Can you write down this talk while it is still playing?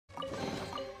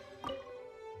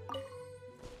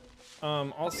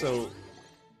Also,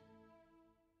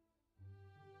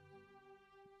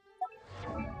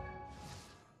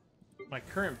 my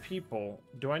current people,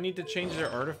 do I need to change their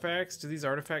artifacts? Do these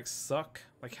artifacts suck?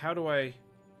 Like, how do I...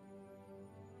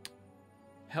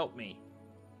 Help me.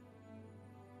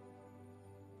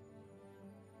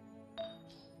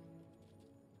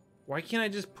 Why can't I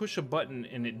just push a button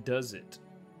and it does it?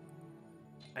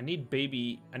 I need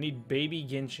baby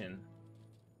Genshin.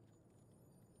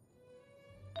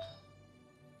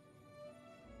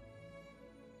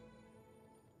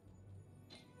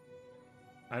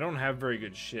 I don't have very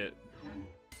good shit.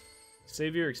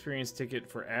 Save your experience ticket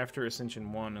for after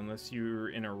Ascension 1 unless you're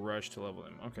in a rush to level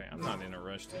them. Okay, I'm not in a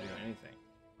rush to do anything.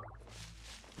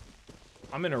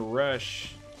 I'm in a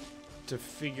rush to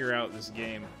figure out this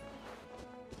game.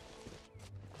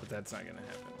 But that's not gonna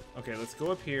happen. Okay, let's go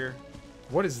up here.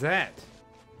 What is that?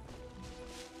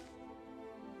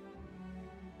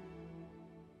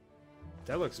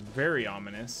 That looks very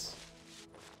ominous.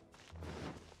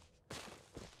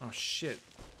 Oh shit.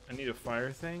 I need a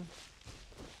fire thing?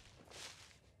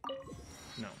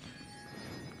 No.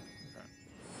 Okay.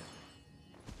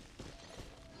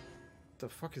 What the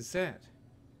fuck is that?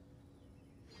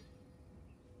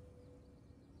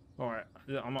 Oh,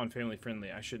 I'm on family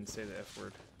friendly. I shouldn't say the F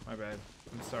word. My bad.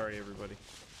 I'm sorry, everybody.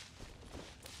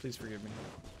 Please forgive me.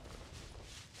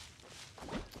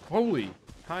 Holy!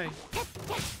 Hi.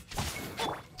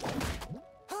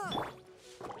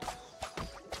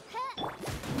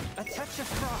 A touch of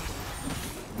frost.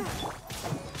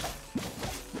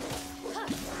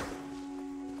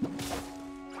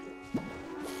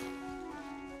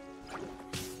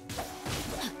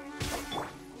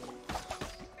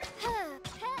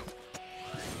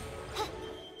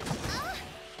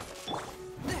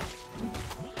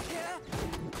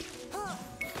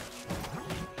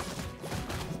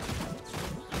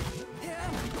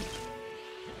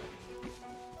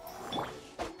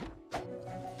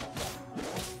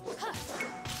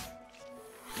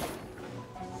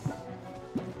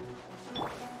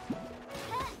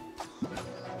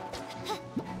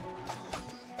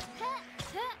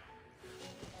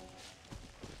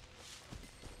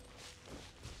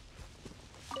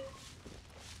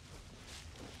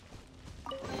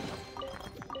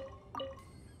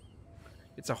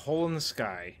 It's a hole in the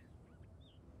sky.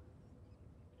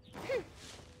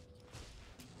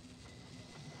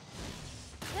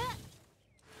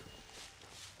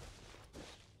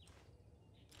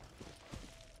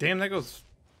 Damn, that goes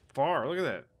far. Look at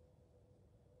that.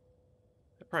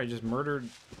 That probably just murdered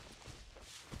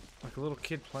like a little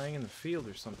kid playing in the field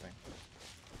or something.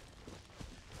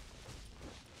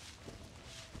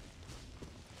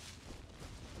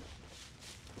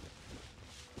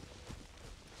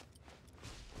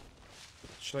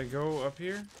 Should I go up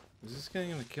here? Is this guy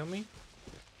gonna kill me?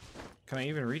 Can I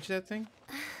even reach that thing?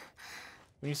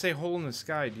 When you say hole in the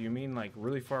sky, do you mean like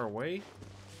really far away?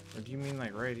 Or do you mean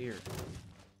like right here?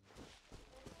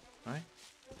 Hi?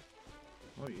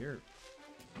 Oh, you're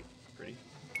pretty.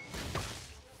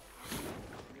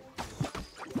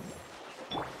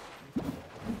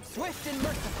 Swift and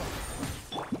merciful.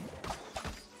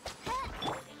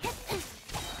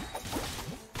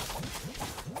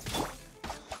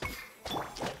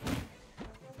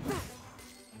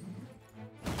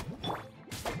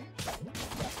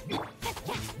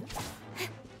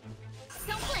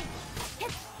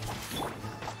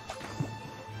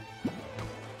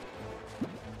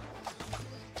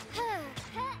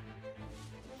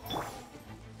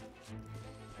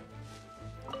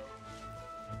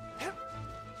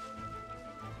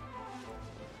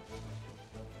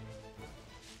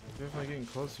 Definitely getting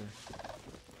closer.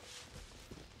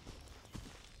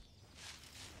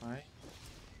 Hi.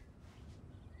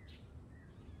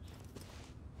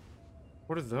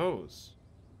 What are those?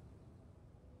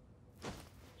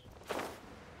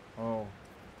 Oh.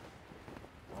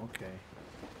 Okay.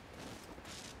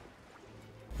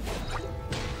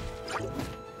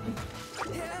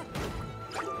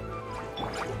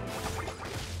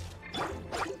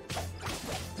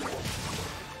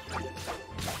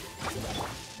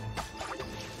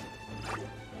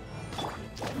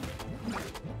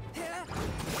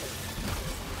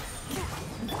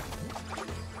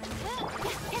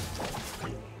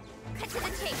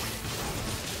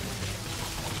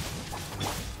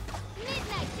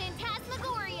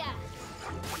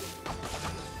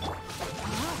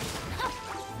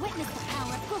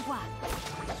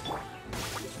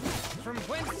 From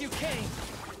whence you came.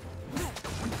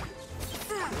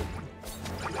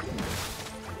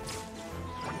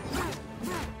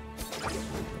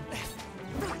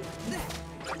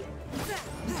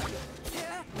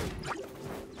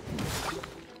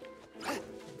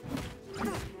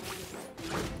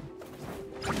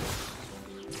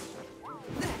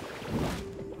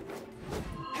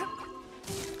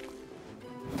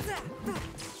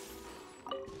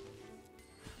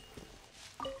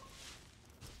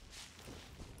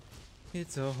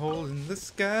 It's a hole in the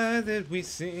sky that we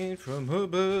sing from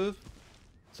above.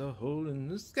 It's a hole in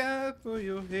the sky for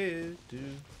your head to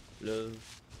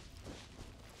love.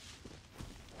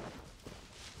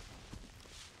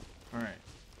 Alright.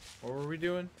 What were we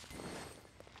doing?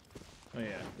 Oh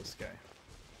yeah, this guy.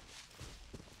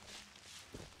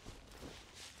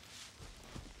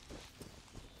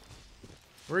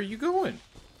 Where are you going?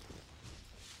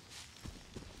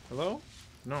 Hello?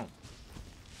 No.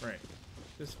 Right.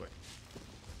 This way.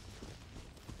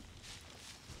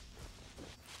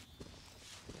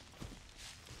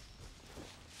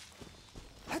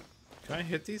 Can I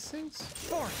hit these things?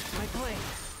 Force my blade.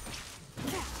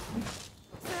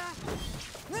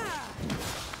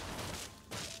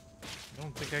 I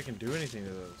don't think I can do anything to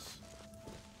those.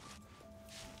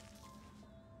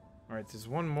 Alright, there's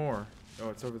one more. Oh,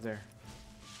 it's over there.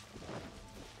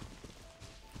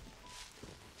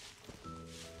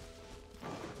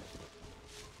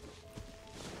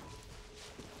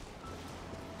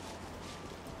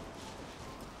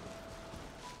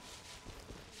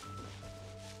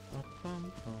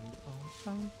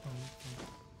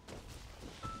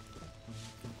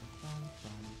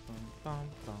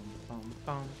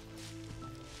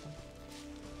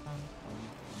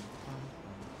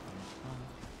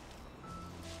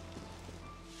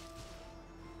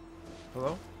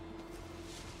 Hello?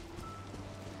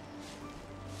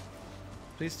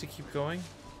 Please to keep going.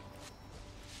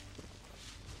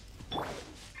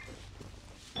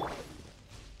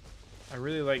 I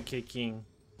really like Keijing.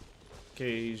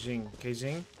 Keijing.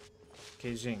 Keijing?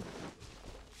 Keijing.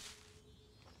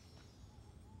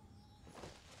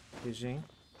 Keijing.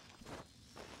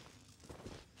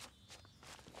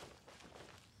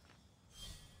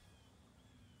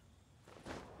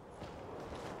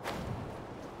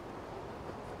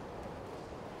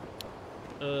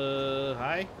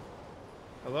 Hi?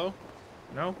 Hello?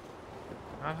 No?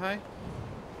 Not hi?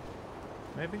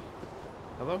 Maybe?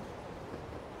 Hello?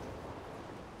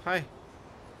 Hi.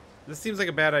 This seems like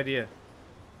a bad idea.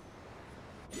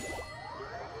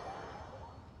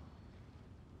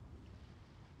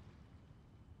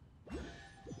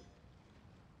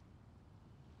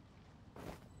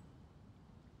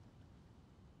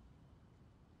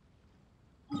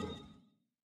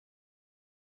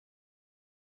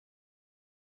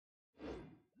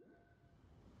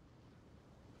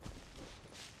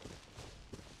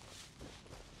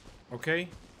 Okay.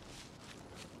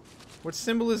 What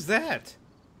symbol is that?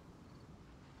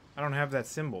 I don't have that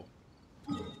symbol.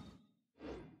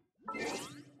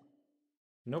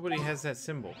 Nobody has that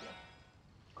symbol.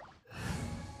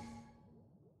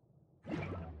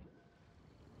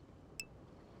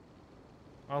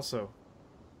 Also,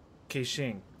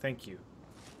 Keishing, thank you.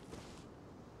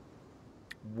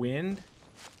 Wind?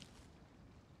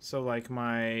 So like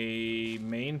my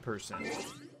main person.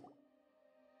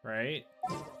 Right?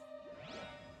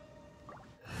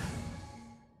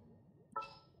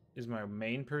 Is my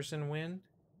main person wind?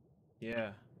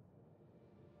 Yeah.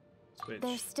 Switch.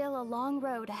 There's still a long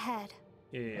road ahead.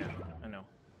 Yeah, I know.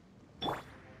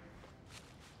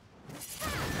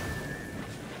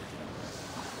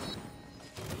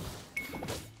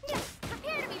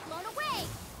 Prepare to be blown away!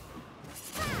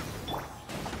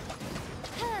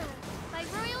 By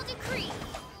royal decree.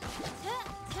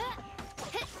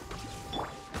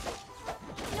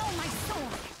 No, my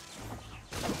sword.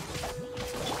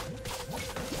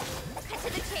 Cut to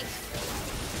the chase.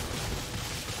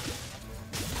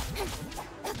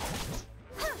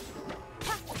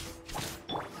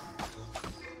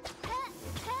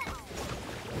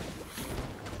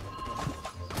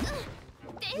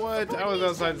 What? I was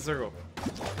outside the circle.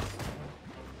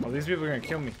 Oh, these people are gonna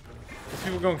kill me. These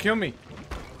people are gonna kill me.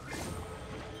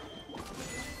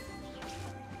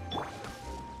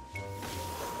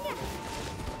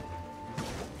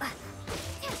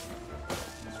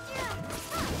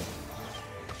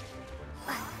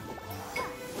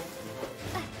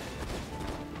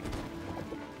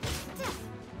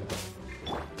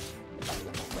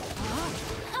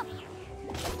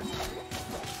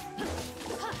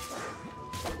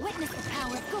 Witness the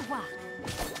power of Gua.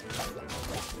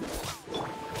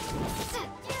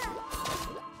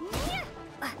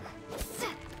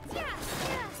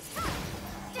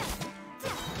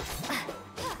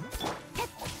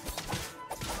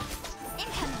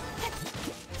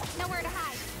 Nowhere to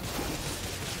hide.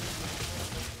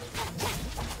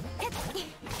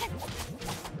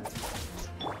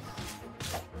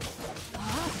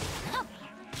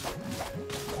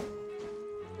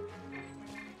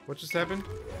 What just happened?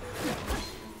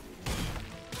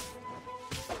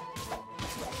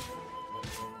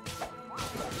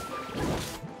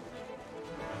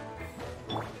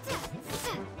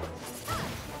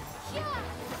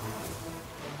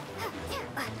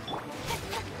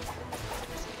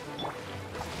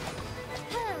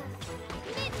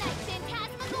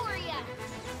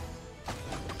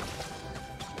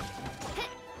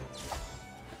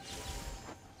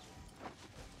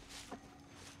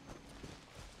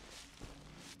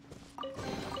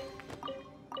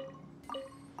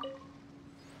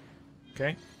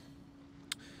 Okay.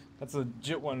 That's a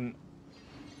legit one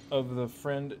of the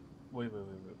friend. Wait.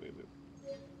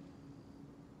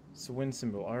 It's a wind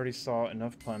symbol. I already saw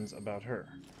enough puns about her.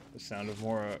 The sound of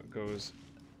Mora goes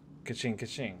ka-ching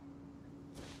ka-ching.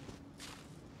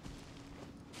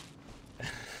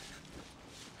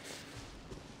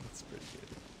 That's pretty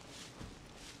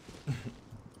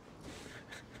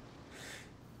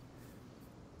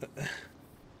good.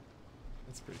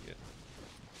 That's pretty good.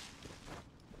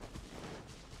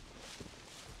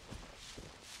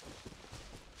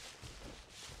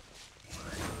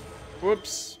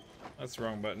 Whoops! That's the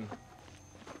wrong button.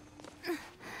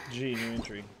 G, new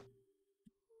entry.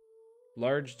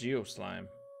 Large geo slime.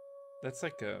 That's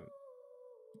like a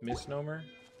misnomer.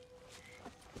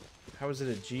 How is it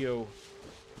a geo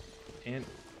and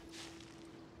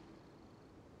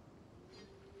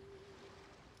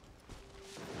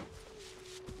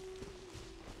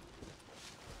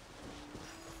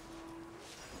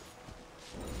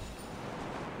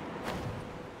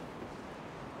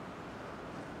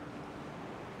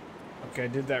okay, I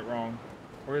did that wrong.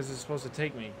 Where is it supposed to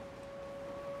take me?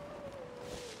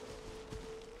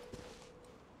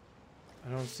 I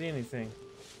don't see anything.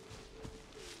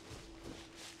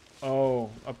 Oh,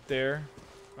 up there?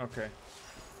 Okay.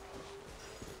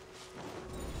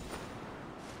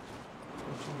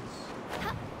 Oh,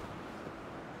 jeez.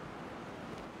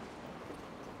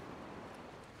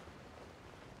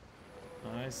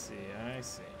 I see, I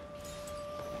see.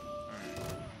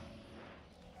 Alright.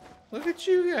 Look at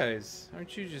you guys.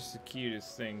 Aren't you just the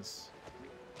cutest things?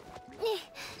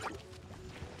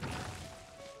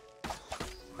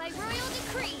 By royal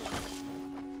decree.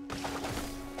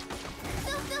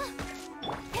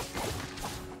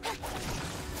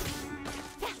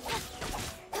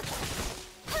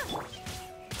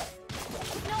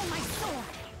 No, my sword.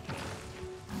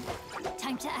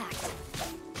 Time to act.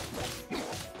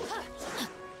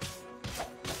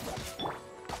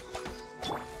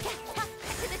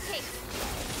 To the chase.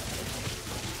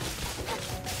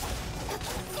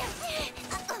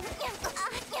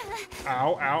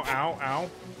 Ow, ow, ow, ow.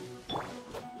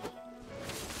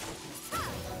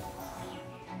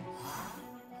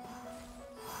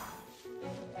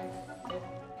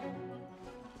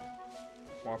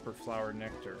 Whopper flower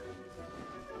nectar.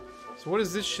 So what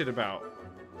is this shit about?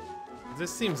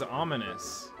 This seems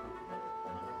ominous.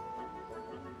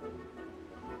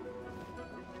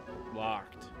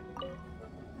 Locked.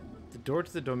 The door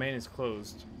to the domain is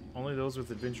closed. Only those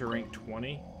with adventure rank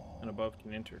 20 and above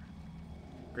can enter.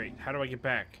 Great. How do I get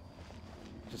back?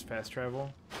 Just fast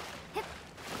travel?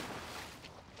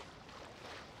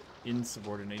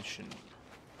 Insubordination.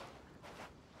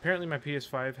 Apparently my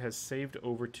PS5 has saved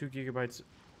over 2 gigabytes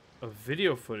of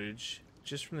video footage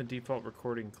just from the default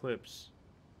recording clips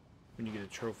when you get a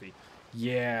trophy.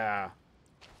 Yeah.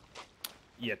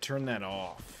 Yeah, turn that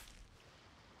off.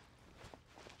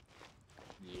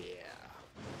 Yeah.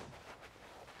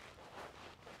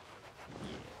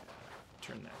 Yeah.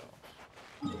 Turn that off.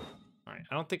 Alright,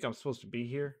 I don't think I'm supposed to be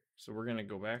here, so we're gonna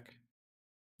go back.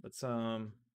 Let's,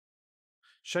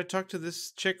 should I talk to this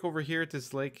chick over here at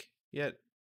this lake yet?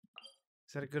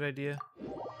 Is that a good idea?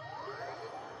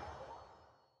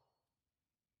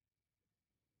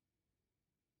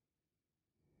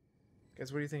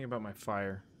 Guys, what do you think about my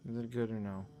fire? Is it good or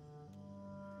no?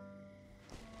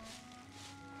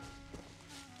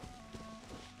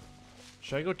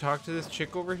 Should I go talk to this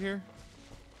chick over here?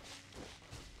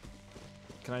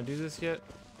 Can I do this yet?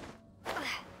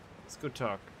 Let's go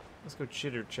talk. Let's go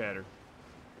chitter chatter.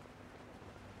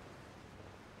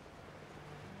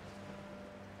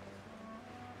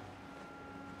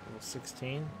 Level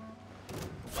 16?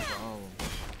 Oh.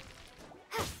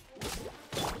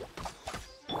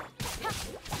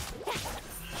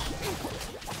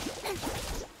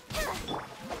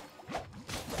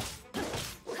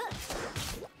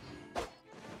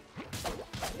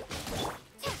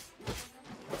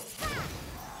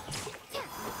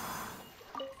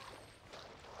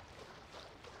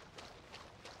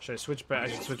 Should I switch back?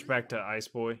 I should switch back to Ice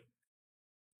Boy.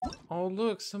 Oh,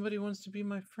 look, somebody wants to be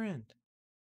my friend.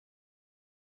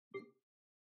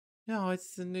 No,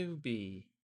 it's the newbie.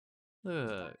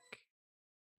 Look.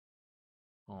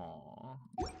 Aww.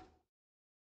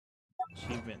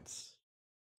 Achievements.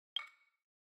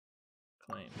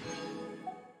 Claim.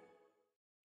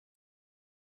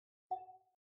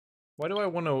 Why do I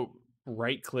want to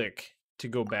right click to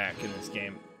go back in this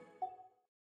game?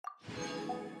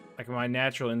 Like, my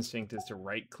natural instinct is to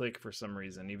right click for some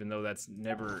reason, even though that's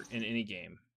never in any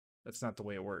game. That's not the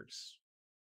way it works.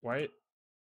 Why?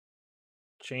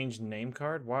 Change name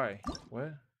card? Why?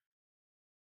 What?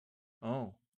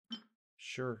 Oh.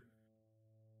 Sure.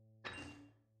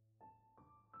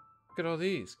 Look at all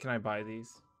these. Can I buy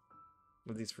these?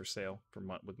 Are these for sale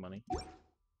with money?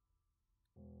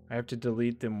 I have to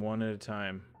delete them one at a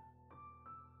time.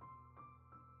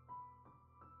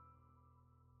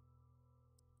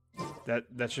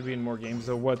 That should be in more games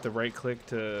though. What, the right click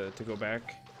to go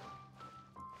back?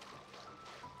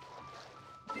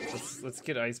 Let's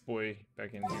get Ice Boy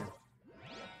back in here.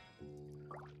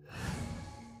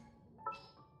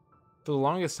 For the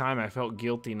longest time I felt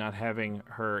guilty not having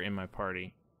her in my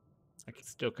party. I can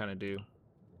still kind of do.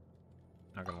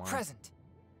 Not gonna lie. Present.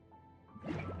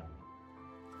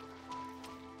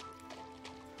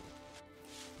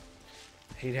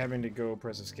 Hate having to go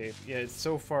press escape. Yeah, it's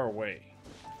so far away.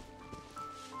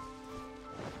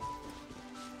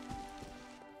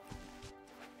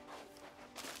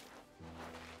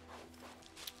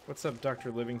 What's up,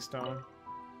 Dr. Livingstone?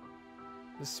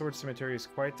 This sword cemetery is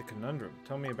quite the conundrum.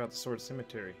 Tell me about the sword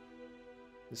cemetery.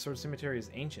 The sword cemetery is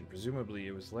ancient. Presumably,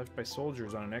 it was left by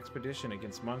soldiers on an expedition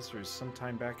against monsters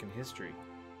sometime back in history.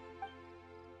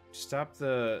 To stop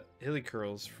the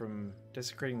Hillycurls from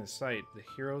desecrating the site, the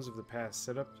heroes of the past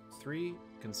set up 3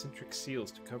 concentric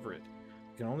seals to cover it.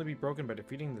 It can only be broken by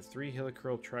defeating the 3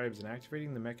 Hillycurl tribes and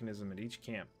activating the mechanism at each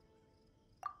camp.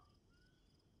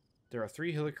 There are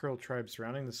 3 Hillycurl tribes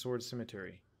surrounding the sword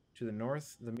cemetery. To the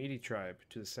north, the Meaty tribe.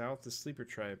 To the south, the Sleeper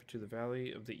tribe. To the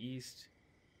valley of the east,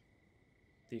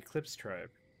 the Eclipse tribe.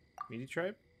 Meaty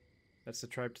tribe? That's the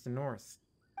tribe to the north.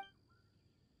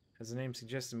 As the name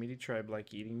suggests, the Meaty tribe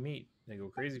like eating meat. They go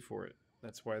crazy for it.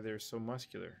 That's why they're so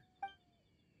muscular.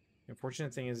 The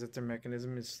unfortunate thing is that their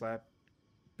mechanism is slap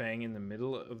bang in the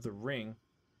middle of the ring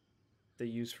they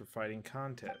use for fighting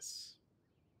contests.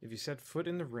 If you set foot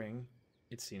in the ring,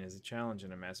 it's seen as a challenge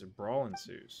and a massive brawl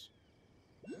ensues.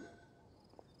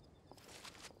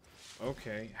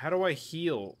 Okay, how do I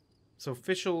heal? So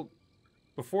Fischl,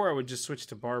 before I would just switch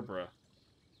to Barbara.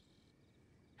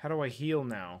 How do I heal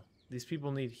now? These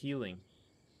people need healing.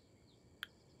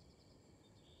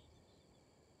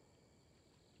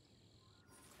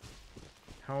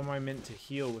 How am I meant to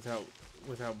heal without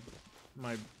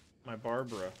my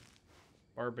Barbara?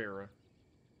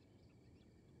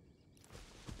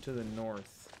 To the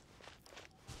north.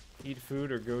 Eat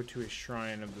food or go to a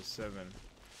shrine of the 7.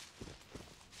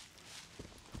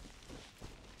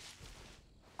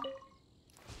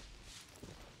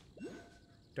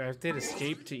 Do I have to hit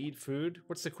escape to eat food?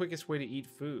 What's the quickest way to eat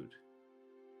food?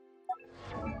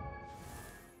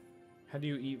 How do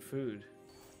you eat food?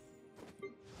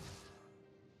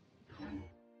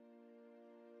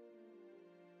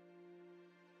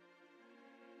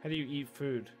 How do you eat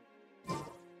food?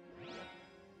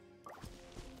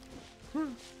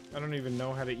 I don't even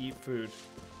know how to eat food.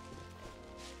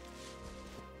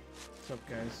 What's up,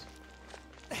 guys?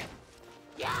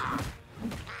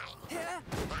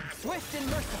 Swift and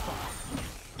merciful.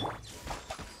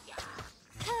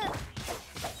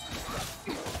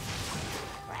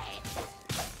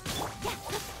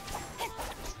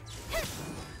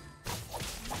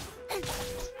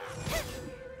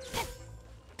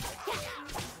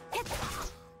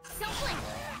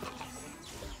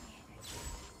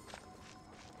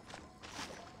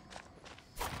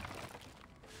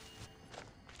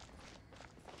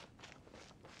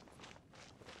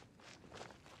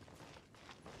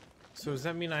 So does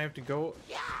that mean I have to go?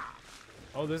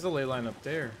 Oh, there's a ley line up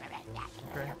there.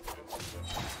 Okay.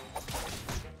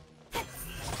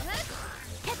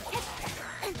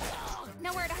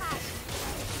 Nowhere to hide.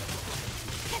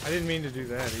 I didn't mean to do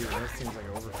that either. That seems like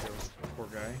overkill. Poor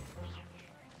guy.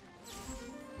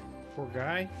 Poor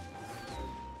guy.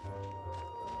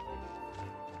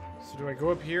 So do I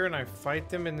go up here and I fight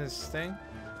them in this thing?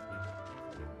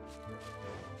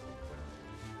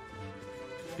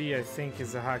 B, I think,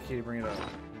 is the hotkey to bring it up.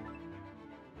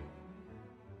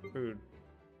 Food.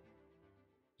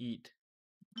 Eat.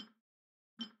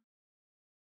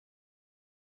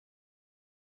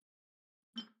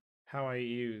 How I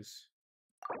use.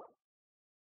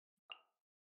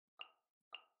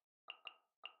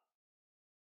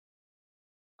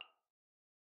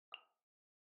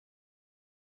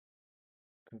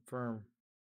 Confirm.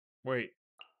 Wait.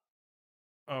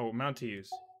 Oh, mount to use.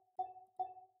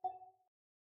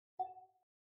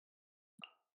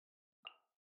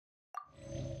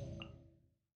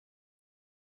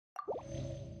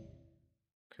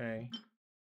 Okay.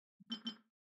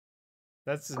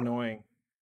 That's annoying.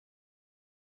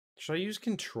 Should I use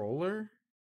controller?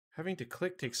 Having to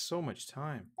click takes so much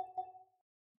time.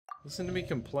 Listen to me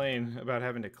complain about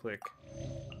having to click.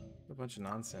 A bunch of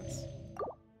nonsense.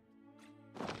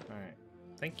 Alright.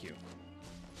 Thank you.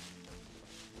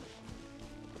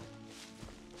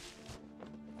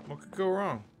 What could go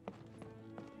wrong?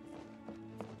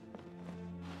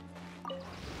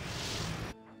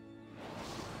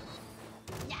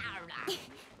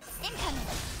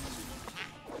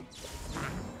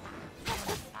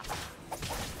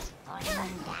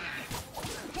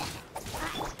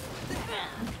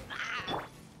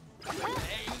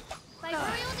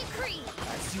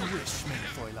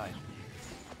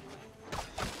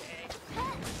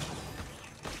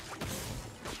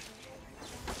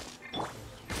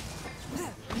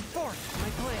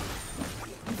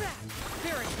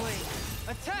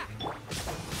 Attack!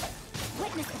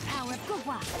 Witness the power of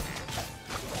Gugwa.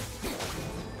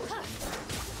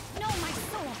 No, my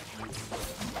sword.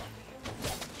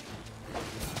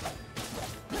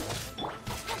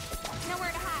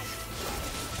 Nowhere to hide.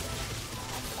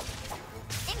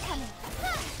 Incoming.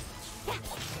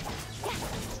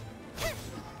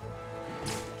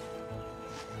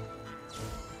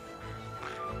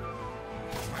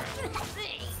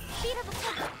 Speed of a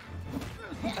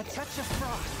A touch of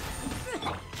frost.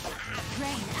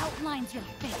 rain outlines your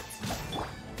fate.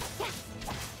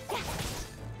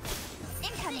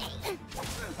 Incoming.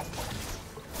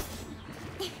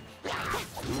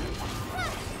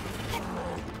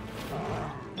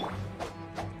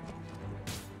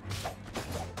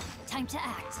 Time to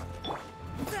act.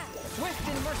 Swift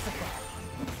and merciful.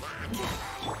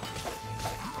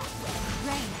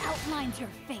 Rain outlines your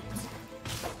fate.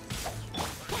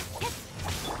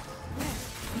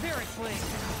 Spirit flame.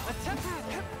 Attack!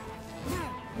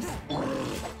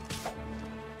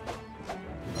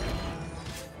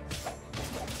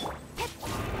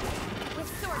 With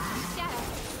swords and shadow.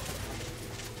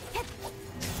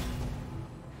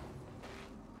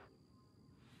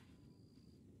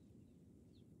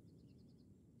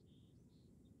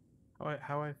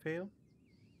 How I fail?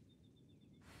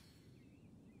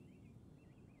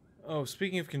 Oh,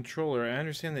 speaking of controller, I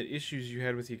understand the issues you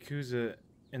had with Yakuza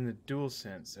and the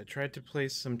DualSense. I tried to play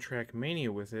some Trackmania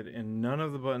with it, and none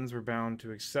of the buttons were bound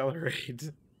to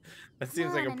accelerate. That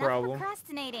seems like a problem.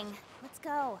 Procrastinating. Let's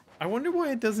go. I wonder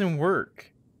why it doesn't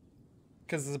work.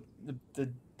 Because the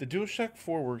DualShock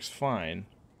 4 works fine.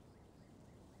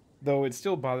 Though it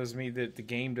still bothers me that the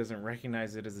game doesn't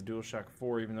recognize it as a DualShock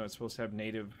 4, even though it's supposed to have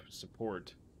native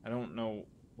support. I don't know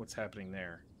what's happening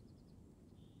there.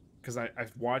 Because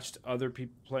I've watched other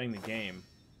people playing the game.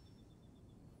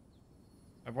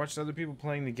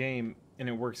 And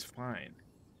it works fine.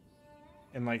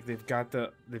 And like they've got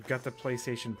the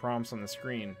PlayStation prompts on the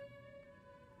screen.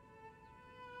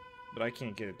 But I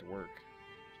can't get it to work.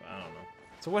 So I don't know.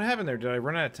 So what happened there? Did I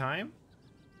run out of time?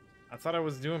 I thought I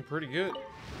was doing pretty good. I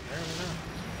don't know.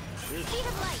 Speed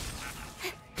of light.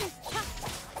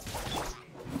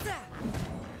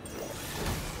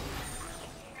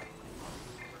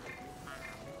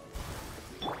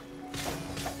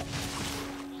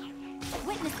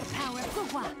 Witness the power of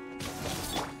Gugwa.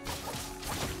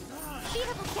 Speed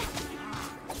of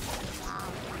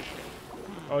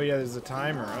Oh yeah, there's a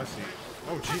timer. I see.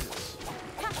 Oh Jesus.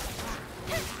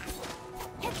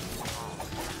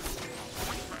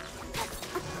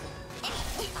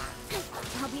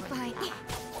 I'll be fine.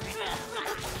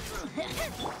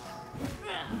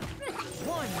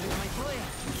 One with my blade.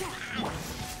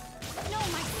 No,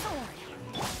 my sword.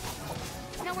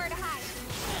 Nowhere to hide.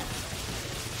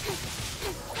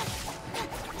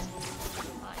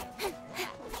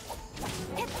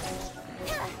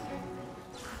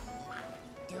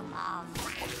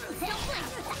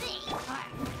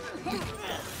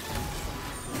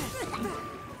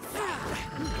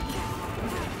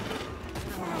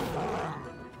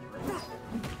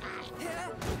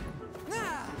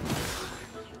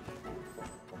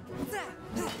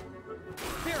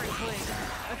 Spirit flame.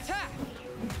 Attack!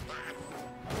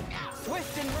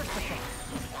 Swift and merciful.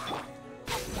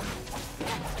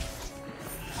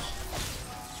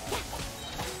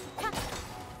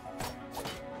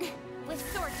 With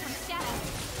swords from shadow.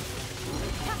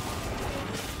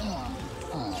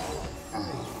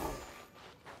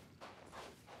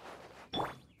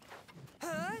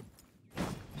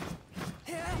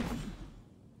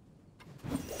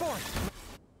 Force.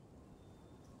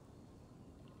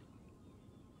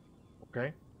 Okay.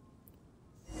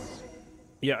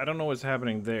 Yeah, I don't know what's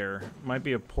happening there. Might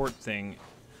be a port thing.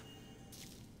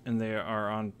 And they are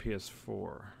on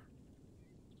PS4.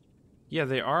 Yeah,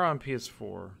 they are on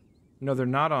PS4. No, they're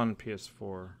not on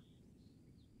PS4.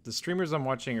 The streamers I'm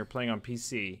watching are playing on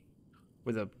PC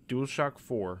with a DualShock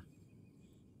 4.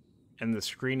 And the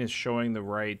screen is showing the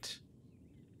right...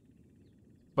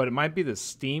 But it might be the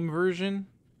Steam version?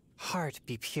 Heart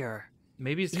be pure.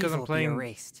 Maybe it's because I'm Evil be playing...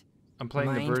 erased. I'm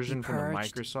playing Mind the be version from the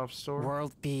purged. Microsoft Store.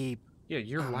 World be... Yeah,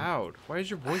 you're loud. Why is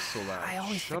your voice so loud? I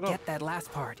always Shut forget up. that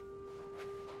last part.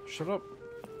 Shut up.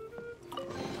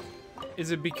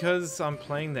 Is it because I'm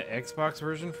playing the Xbox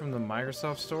version from the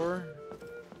Microsoft Store?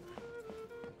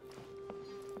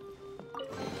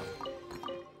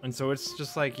 And so it's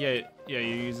just like, yeah, you're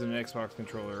using an Xbox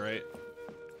controller, right?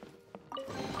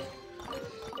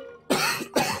 I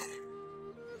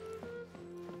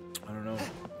don't know.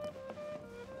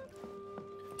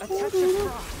 A touch of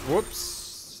frost. Whoops.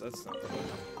 That's not the button.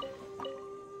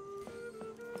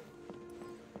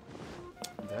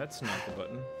 That's not the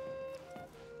button.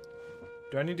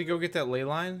 Do I need to go get that ley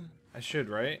line? I should,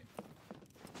 right?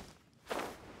 Let's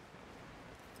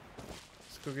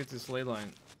go get this ley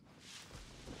line.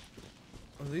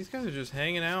 Oh, these guys are just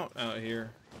hanging out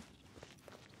here.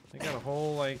 They got a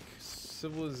whole, like,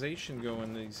 civilization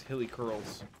going, these hilly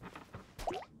curls.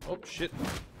 Oh, shit.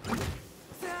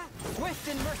 Swift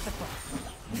and merciful.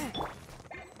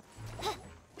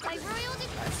 I royal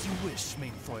decree. As you wish,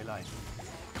 main Fräulein.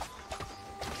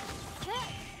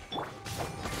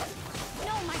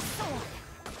 No, my sword.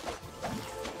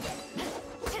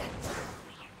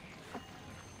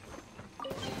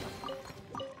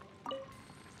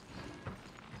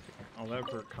 All that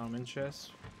for a common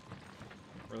chest?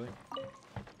 Really?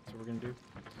 That's what we're gonna do?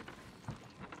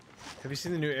 Have you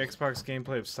seen the new Xbox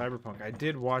gameplay of Cyberpunk? I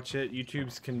did watch it.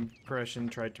 YouTube's compression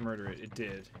tried to murder it. It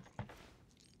did.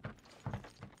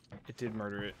 It did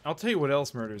murder it. I'll tell you what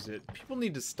else murders it. People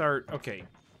need to start... Okay.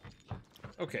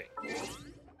 Okay.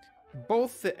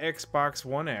 Both the Xbox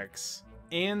One X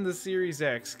and the Series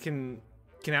X can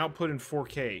output in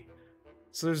 4K.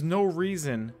 So there's no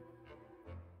reason...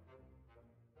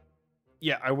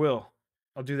 Yeah, I will.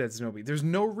 I'll do that, Zenobi. There's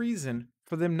no reason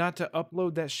for them not to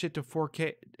upload that shit to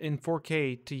 4K in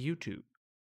 4K to YouTube.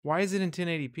 Why is it in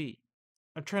 1080p?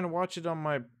 I'm trying to watch it on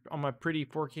my pretty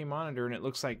 4K monitor and it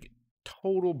looks like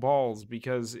total balls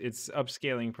because it's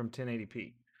upscaling from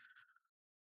 1080p.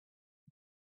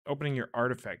 Opening your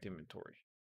artifact inventory.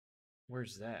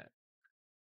 Where's that?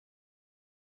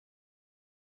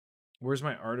 Where's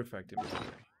my artifact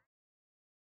inventory?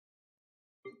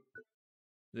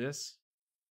 This?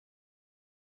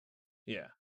 Yeah.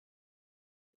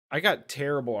 I got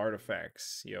terrible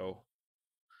artifacts, yo.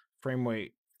 Frame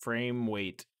weight,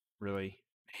 really.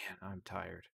 Man, I'm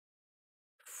tired.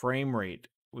 Frame rate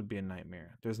would be a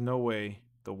nightmare. There's no way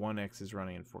the One X is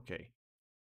running in 4K.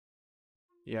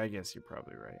 Yeah, I guess you're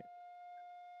probably right.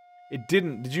 It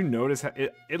didn't. Did you notice how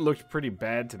it looked pretty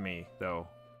bad to me, though?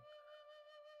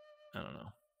 I don't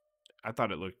know. I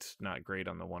thought it looked not great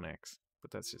on the One X,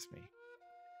 but that's just me.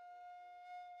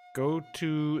 Go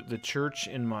to the church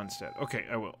in Mondstadt. Okay,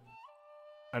 I will.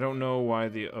 I don't know why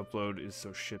the upload is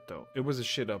so shit, though. It was a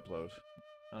shit upload.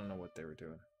 I don't know what they were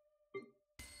doing.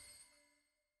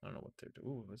 I don't know what they're doing.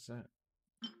 Ooh, what's that?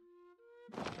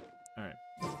 Alright.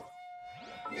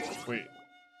 Wait.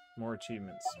 More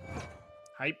achievements.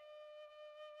 Hype.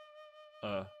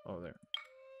 Oh, there.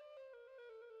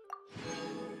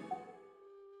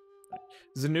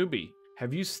 Zanubi,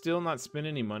 have you still not spent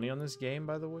any money on this game,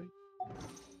 by the way?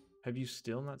 Have you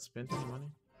still not spent any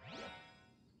money?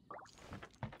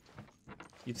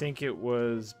 You think it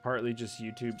was partly just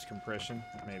YouTube's compression?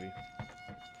 Maybe.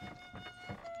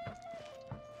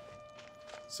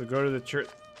 So go to the church.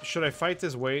 Should I fight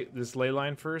this ley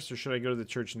line first, or should I go to the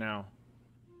church now?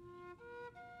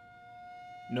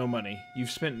 No money.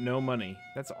 You've spent no money.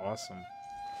 That's awesome.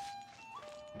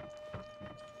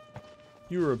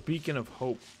 You were a beacon of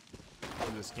hope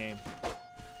for this game.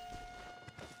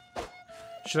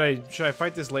 Should I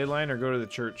fight this ley line or go to the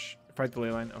church? Fight the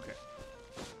ley line? Okay.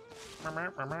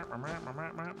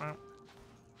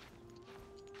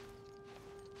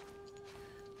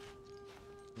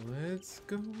 Let's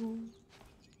go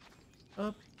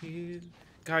up here.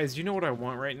 Guys, you know what I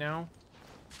want right now?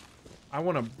 I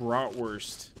want a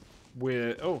bratwurst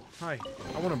with... Oh, hi.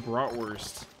 I want a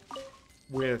bratwurst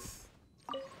with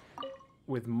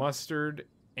mustard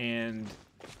and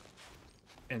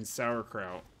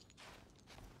sauerkraut.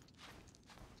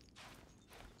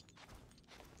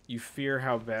 You fear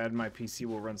how bad my PC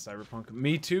will run Cyberpunk.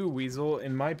 Me too, Weasel.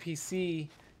 And my PC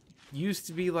used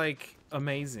to be, like,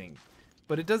 amazing.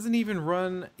 But it doesn't even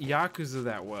run Yakuza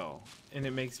that well. And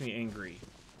it makes me angry.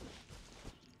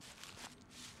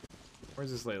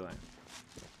 Where's this ley line?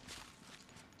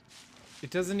 It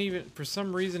doesn't even... For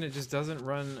some reason, it just doesn't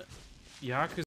run Yakuza